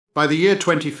By the year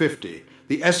 2050,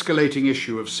 the escalating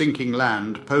issue of sinking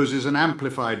land poses an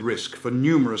amplified risk for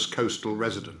numerous coastal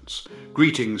residents.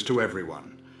 Greetings to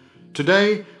everyone.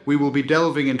 Today, we will be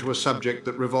delving into a subject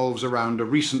that revolves around a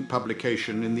recent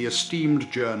publication in the esteemed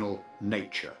journal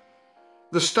Nature.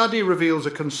 The study reveals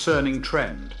a concerning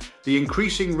trend: the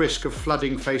increasing risk of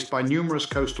flooding faced by numerous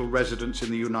coastal residents in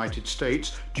the United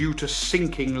States due to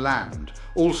sinking land,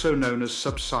 also known as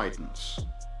subsidence.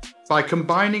 By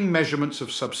combining measurements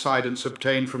of subsidence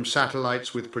obtained from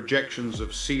satellites with projections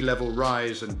of sea level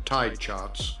rise and tide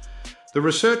charts, the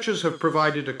researchers have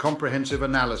provided a comprehensive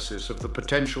analysis of the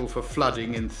potential for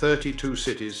flooding in 32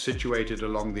 cities situated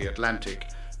along the Atlantic,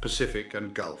 Pacific,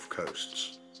 and Gulf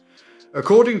coasts.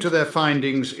 According to their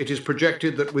findings, it is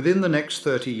projected that within the next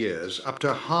 30 years, up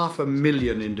to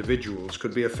 500,000 individuals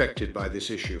could be affected by this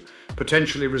issue,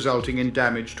 potentially resulting in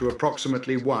damage to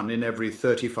approximately 1 in every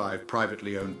 35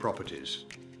 privately owned properties.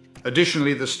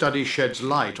 Additionally, the study sheds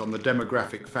light on the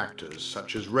demographic factors,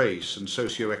 such as race and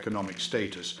socioeconomic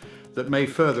status, that may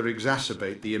further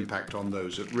exacerbate the impact on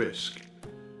those at risk.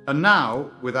 And now,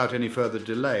 without any further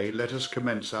delay, let us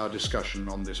commence our discussion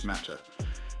on this matter.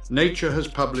 Nature has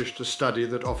published a study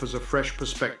that offers a fresh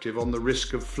perspective on the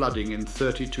risk of flooding in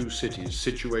 32 cities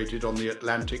situated on the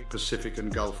Atlantic, Pacific,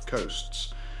 and Gulf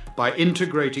coasts. By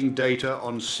integrating data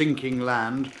on sinking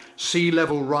land, sea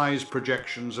level rise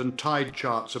projections, and tide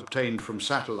charts obtained from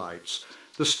satellites,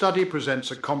 the study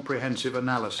presents a comprehensive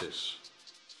analysis.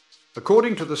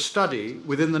 According to the study,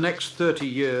 within the next 30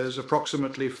 years,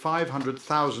 approximately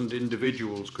 500,000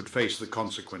 individuals could face the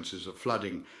consequences of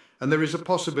flooding, and there is a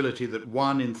possibility that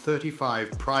 1 in 35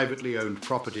 privately owned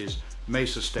properties may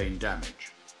sustain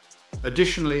damage.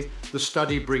 Additionally, the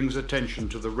study brings attention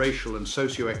to the racial and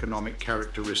socioeconomic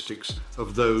characteristics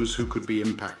of those who could be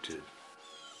impacted.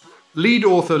 Lead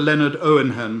author Leonard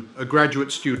Owenhen, a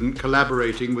graduate student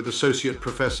collaborating with Associate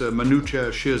Professor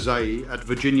Manouchehr Shirzai at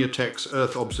Virginia Tech's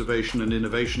Earth Observation and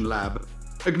Innovation Lab,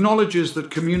 acknowledges that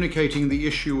communicating the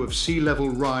issue of sea level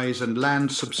rise and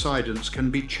land subsidence can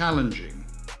be challenging.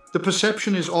 The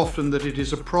perception is often that it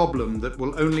is a problem that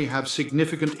will only have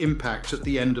significant impacts at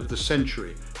the end of the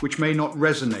century, which may not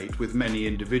resonate with many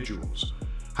individuals.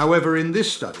 However, in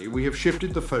this study, we have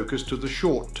shifted the focus to the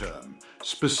short term,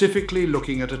 specifically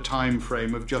looking at a time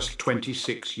frame of just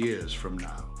 26 years from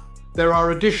now. There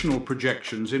are additional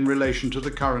projections in relation to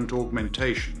the current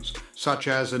augmentations, such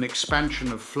as an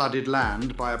expansion of flooded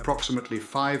land by approximately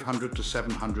 500 to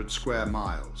 700 square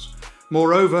miles.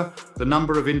 Moreover, the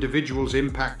number of individuals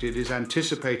impacted is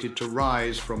anticipated to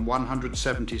rise from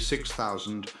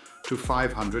 176,000 to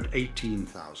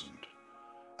 518,000.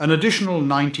 An additional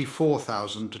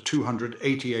 94,000 to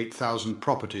 288,000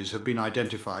 properties have been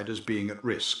identified as being at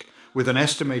risk, with an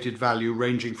estimated value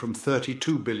ranging from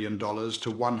 $32 billion to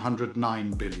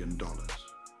 $109 billion.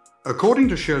 According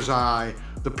to Shirzai,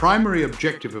 the primary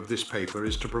objective of this paper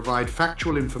is to provide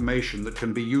factual information that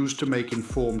can be used to make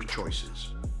informed choices.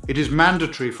 It is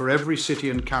mandatory for every city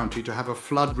and county to have a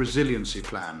flood resiliency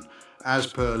plan, as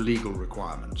per legal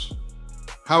requirements.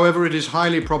 However, it is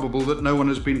highly probable that no one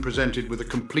has been presented with a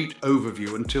complete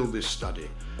overview until this study,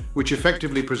 which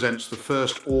effectively presents the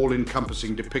first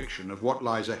all-encompassing depiction of what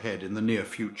lies ahead in the near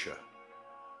future.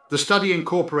 The study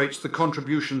incorporates the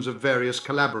contributions of various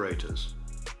collaborators.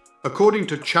 According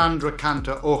to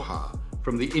Chandrakanta Oha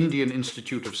from the Indian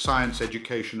Institute of Science,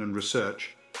 Education and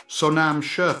Research, Sonam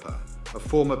Sherpa, a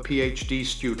former PhD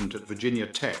student at Virginia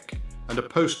Tech and a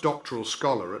postdoctoral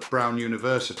scholar at Brown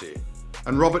University,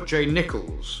 and Robert J.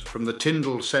 Nichols from the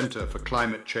Tyndall Centre for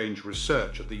Climate Change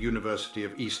Research at the University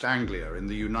of East Anglia in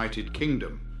the United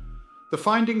Kingdom. The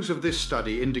findings of this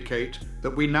study indicate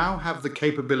that we now have the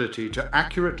capability to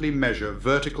accurately measure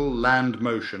vertical land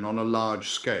motion on a large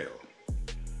scale.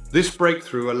 This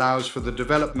breakthrough allows for the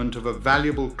development of a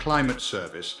valuable climate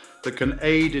service that can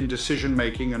aid in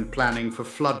decision-making and planning for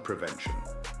flood prevention.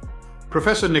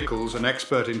 Professor Nichols, an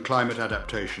expert in climate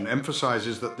adaptation,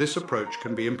 emphasizes that this approach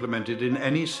can be implemented in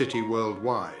any city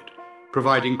worldwide,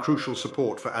 providing crucial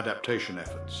support for adaptation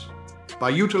efforts. By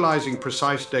utilizing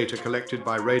precise data collected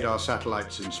by radar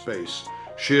satellites in space,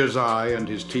 Shirzai and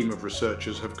his team of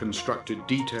researchers have constructed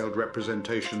detailed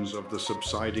representations of the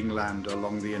subsiding land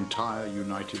along the entire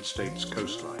United States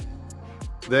coastline.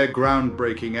 Their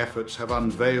groundbreaking efforts have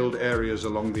unveiled areas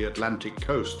along the Atlantic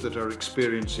coast that are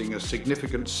experiencing a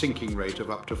significant sinking rate of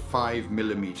up to 5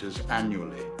 millimeters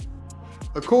annually.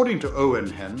 According to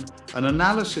Owenhen, an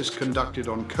analysis conducted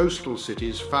on coastal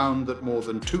cities found that more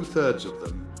than 2/3 of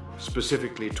them,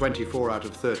 specifically 24 out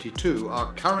of 32,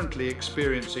 are currently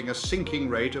experiencing a sinking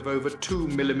rate of over 2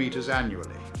 millimeters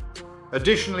annually.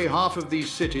 Additionally, half of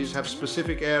these cities have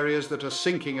specific areas that are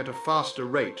sinking at a faster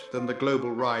rate than the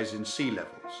global rise in sea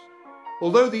levels.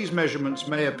 Although these measurements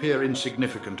may appear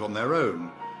insignificant on their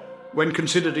own, when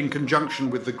considered in conjunction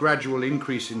with the gradual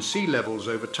increase in sea levels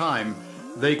over time,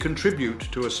 they contribute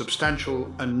to a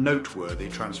substantial and noteworthy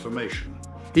transformation.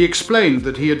 He explained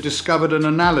that he had discovered an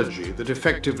analogy that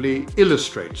effectively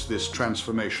illustrates this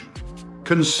transformation.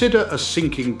 Consider a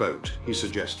sinking boat, he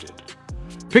suggested.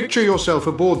 Picture yourself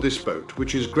aboard this boat,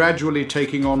 which is gradually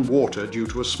taking on water due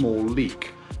to a small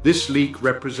leak. This leak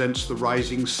represents the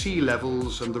rising sea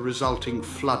levels and the resulting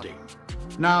flooding.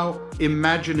 Now,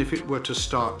 imagine if it were to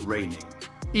start raining.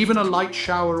 Even a light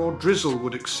shower or drizzle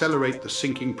would accelerate the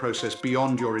sinking process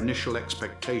beyond your initial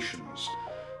expectations.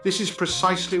 This is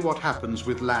precisely what happens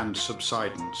with land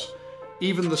subsidence.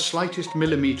 Even the slightest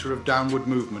millimeter of downward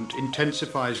movement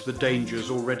intensifies the dangers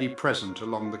already present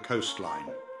along the coastline.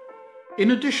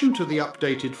 In addition to the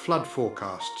updated flood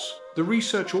forecasts, the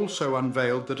research also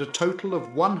unveiled that a total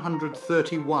of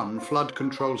 131 flood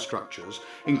control structures,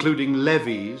 including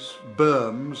levees,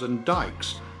 berms and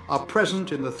dikes, are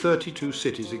present in the 32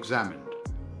 cities examined.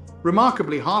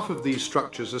 Remarkably, half of these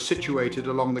structures are situated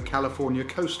along the California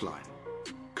coastline.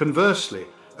 Conversely,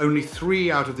 only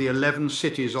 3 out of the 11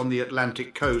 cities on the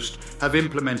Atlantic coast have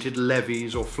implemented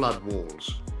levees or flood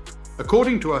walls.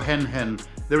 According to Ohenhen,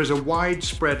 there is a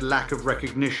widespread lack of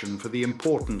recognition for the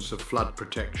importance of flood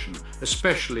protection,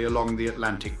 especially along the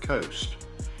Atlantic coast.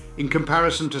 In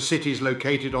comparison to cities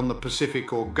located on the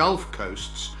Pacific or Gulf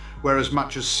coasts, where as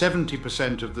much as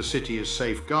 70% of the city is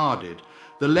safeguarded,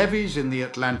 the levees in the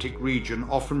Atlantic region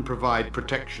often provide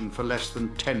protection for less than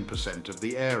 10% of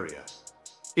the area.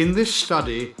 In this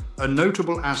study, a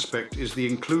notable aspect is the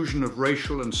inclusion of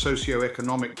racial and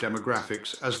socio-economic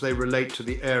demographics as they relate to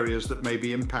the areas that may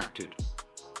be impacted.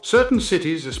 Certain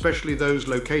cities, especially those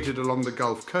located along the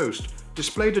Gulf Coast,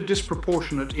 displayed a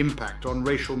disproportionate impact on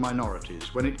racial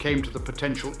minorities when it came to the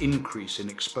potential increase in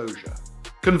exposure.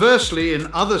 Conversely,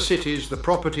 in other cities, the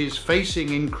properties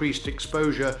facing increased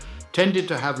exposure tended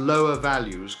to have lower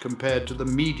values compared to the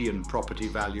median property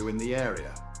value in the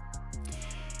area.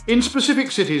 In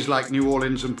specific cities like New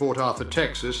Orleans and Port Arthur,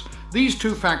 Texas, these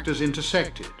two factors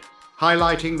intersected,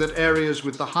 highlighting that areas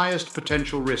with the highest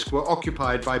potential risk were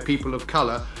occupied by people of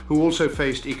color who also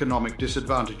faced economic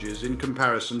disadvantages in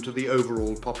comparison to the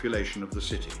overall population of the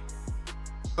city.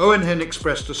 Ohenhen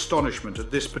expressed astonishment at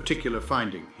this particular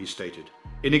finding, he stated.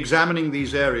 In examining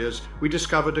these areas, we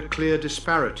discovered a clear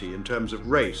disparity in terms of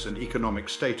race and economic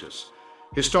status.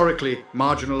 Historically,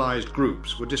 marginalized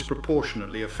groups were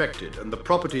disproportionately affected, and the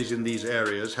properties in these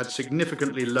areas had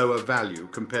significantly lower value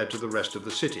compared to the rest of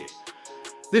the city.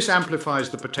 This amplifies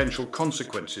the potential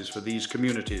consequences for these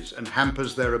communities and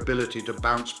hampers their ability to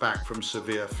bounce back from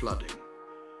severe flooding.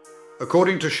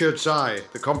 According to Xue Zai,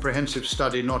 the comprehensive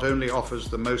study not only offers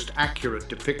the most accurate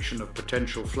depiction of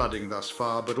potential flooding thus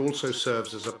far, but also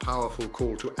serves as a powerful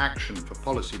call to action for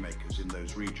policymakers in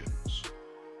those regions.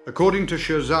 According to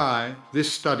Xue Zai,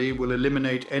 this study will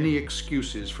eliminate any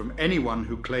excuses from anyone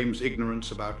who claims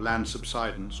ignorance about land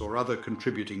subsidence or other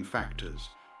contributing factors,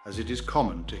 as it is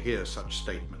common to hear such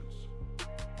statements.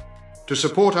 To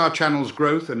support our channel's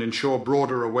growth and ensure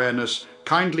broader awareness,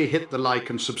 kindly hit the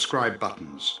like and subscribe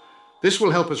buttons. This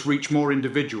will help us reach more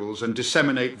individuals and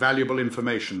disseminate valuable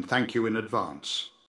information. Thank you in advance.